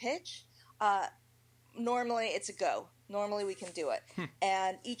that we pitch, normally it's a go. Normally we can do it.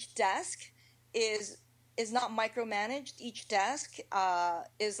 And each desk is not micromanaged. Each desk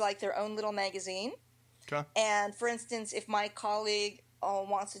is like their own little magazine. Okay. And for instance, if my colleague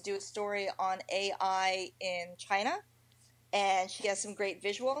wants to do a story on AI in China, and she has some great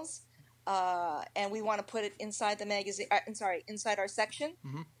visuals, and we want to put it inside the magazine, inside our section,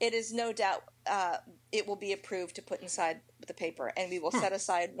 it is no doubt it will be approved to put inside the paper, and we will set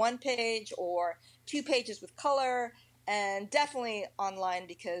aside 1 page or 2 pages with color, and definitely online,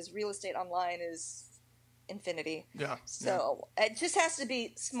 because real estate online is infinity. Yeah. So it just has to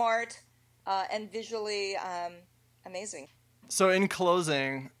be smart and visually amazing. So in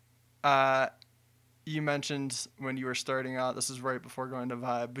closing, you mentioned when you were starting out, this is right before going to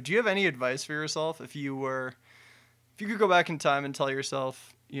Vibe, but do you have any advice for yourself if you could go back in time and tell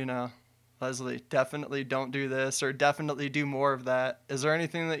yourself, Leslie, definitely don't do this or definitely do more of that? Is there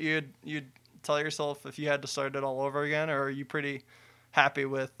anything that you'd tell yourself if you had to start it all over again, or are you pretty happy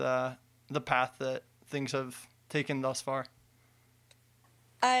with the path that things have taken thus far?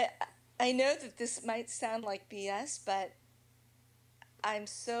 I I know that this might sound like BS, but I'm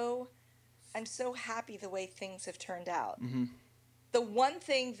so I'm so happy the way things have turned out. Mm-hmm. The one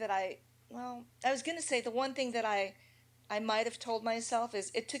thing that I was going to say the one thing that I might have told myself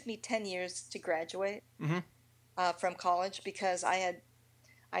is it took me 10 years to graduate Mm-hmm. from college because I'd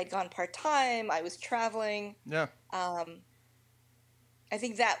gone part-time, I was traveling. Yeah. Um, I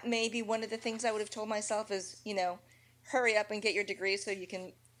think that may be one of the things I would have told myself is, hurry up and get your degree so you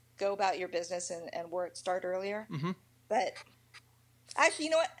can go about your business and start earlier. Mm-hmm. But actually,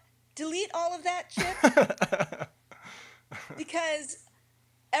 you know what? Delete all of that, Chip, because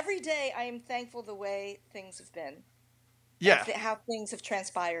every day I am thankful the way things have been. Yeah. How things have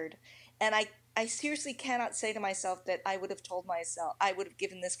transpired. And I seriously cannot say to myself that I would have told myself, I would have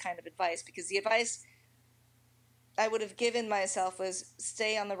given this kind of advice, because the advice I would have given myself was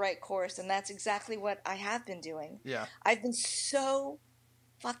stay on the right course. And that's exactly what I have been doing. Yeah. I've been so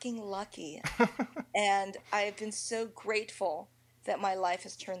fucking lucky. And I've been so grateful that my life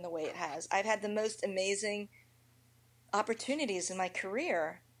has turned the way it has. I've had the most amazing opportunities in my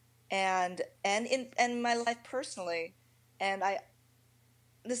career and in my life personally. And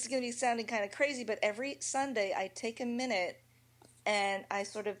this is going to be sounding kind of crazy, but every Sunday I take a minute and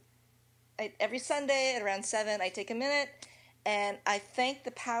every Sunday at around 7, I take a minute and I thank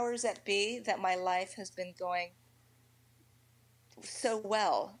the powers that be that my life has been going so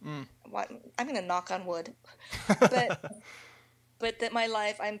well. Mm. I'm going to knock on wood, but that my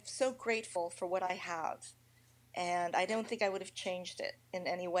life, I'm so grateful for what I have. And I don't think I would have changed it in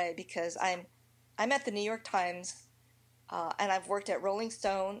any way, because I'm at the New York Times, and I've worked at Rolling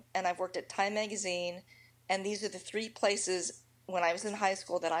Stone, and I've worked at Time Magazine, and these are the 3 places when I was in high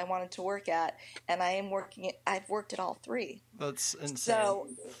school that I wanted to work at, and I've worked at all 3. That's insane. So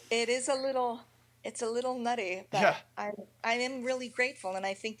it's a little nutty, but yeah. I am really grateful, and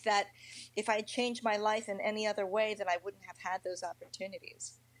I think that if I changed my life in any other way, then I wouldn't have had those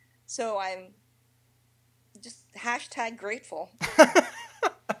opportunities. So I'm just #grateful.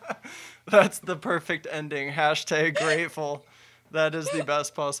 That's the perfect ending. #grateful. That is the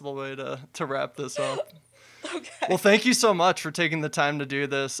best possible way to wrap this up. Okay. Well, thank you so much for taking the time to do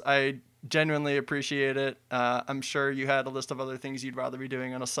this. I genuinely appreciate it. I'm sure you had a list of other things you'd rather be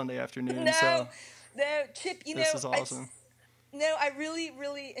doing on a Sunday afternoon. No, Chip, this is awesome. I really,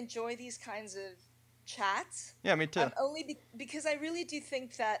 really enjoy these kinds of chats. Yeah, me too. Only because I really do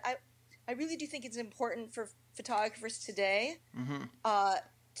think that I really do think it's important for photographers today Mm-hmm.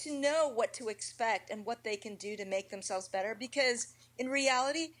 To know what to expect and what they can do to make themselves better, because in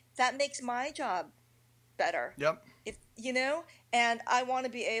reality, that makes my job better. Yep. And I want to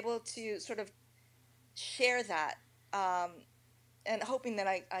be able to sort of share that, and hoping that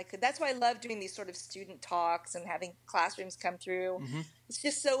I could. That's why I love doing these sort of student talks and having classrooms come through. Mm-hmm. It's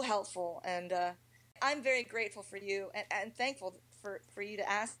just so helpful, and I'm very grateful for you and thankful for you to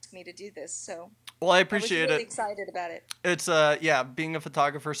ask me to do this. So. Well, I appreciate I was really it. Excited about it. It's being a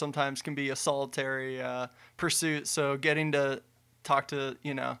photographer sometimes can be a solitary pursuit. So getting to talk to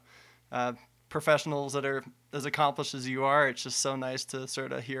professionals that are as accomplished as you are, it's just so nice to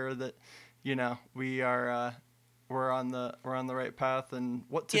sort of hear that we're on the right path, and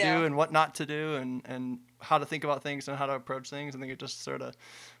what to do and what not to do, and how to think about things and how to approach things. I think it just sort of,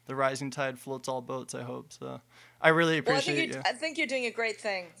 the rising tide floats all boats, I hope. So I really appreciate you. I think you're doing a great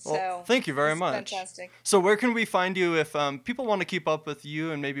thing. Well, thank you very much. Fantastic. So where can we find you if people want to keep up with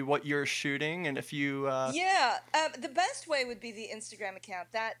you and maybe what you're shooting, and if you... the best way would be the Instagram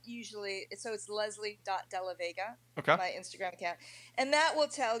account. That usually, so it's leslie.dela Vega, okay, my Instagram account. And that will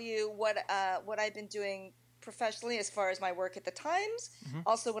tell you what I've been doing professionally as far as my work at the Times, mm-hmm.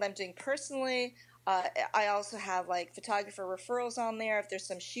 also what I'm doing personally. I also have like photographer referrals on there. If there's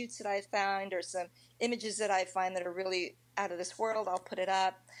some shoots that I found or some images that I find that are really out of this world, I'll put it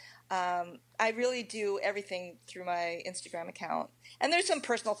up. I really do everything through my Instagram account. And there's some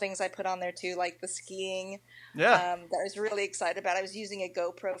personal things I put on there too, like the skiing. Yeah. That I was really excited about. I was using a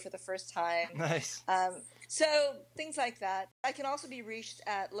GoPro for the first time. Nice. So things like that. I can also be reached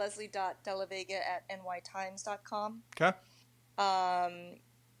at leslie.delavega@nytimes.com. Okay.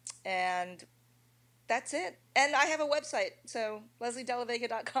 And that's it. And I have a website, so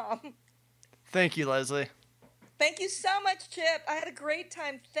lesliedelavega.com. Thank you, Leslie. Thank you so much, Chip. I had a great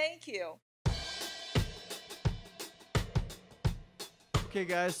time. Thank you. Okay,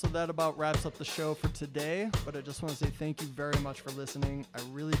 guys, so that about wraps up the show for today, but I just want to say thank you very much for listening. I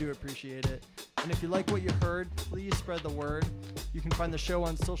really do appreciate it. And if you like what you heard, please spread the word. You can find the show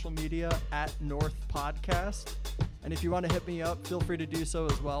on social media at North Podcast. And if you want to hit me up, feel free to do so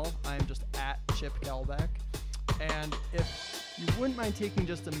as well. I am just at Chip Kalback. And if you wouldn't mind taking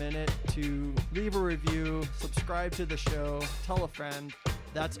just a minute to leave a review, subscribe to the show, tell a friend,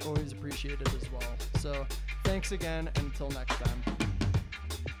 that's always appreciated as well. So thanks again, and until next time.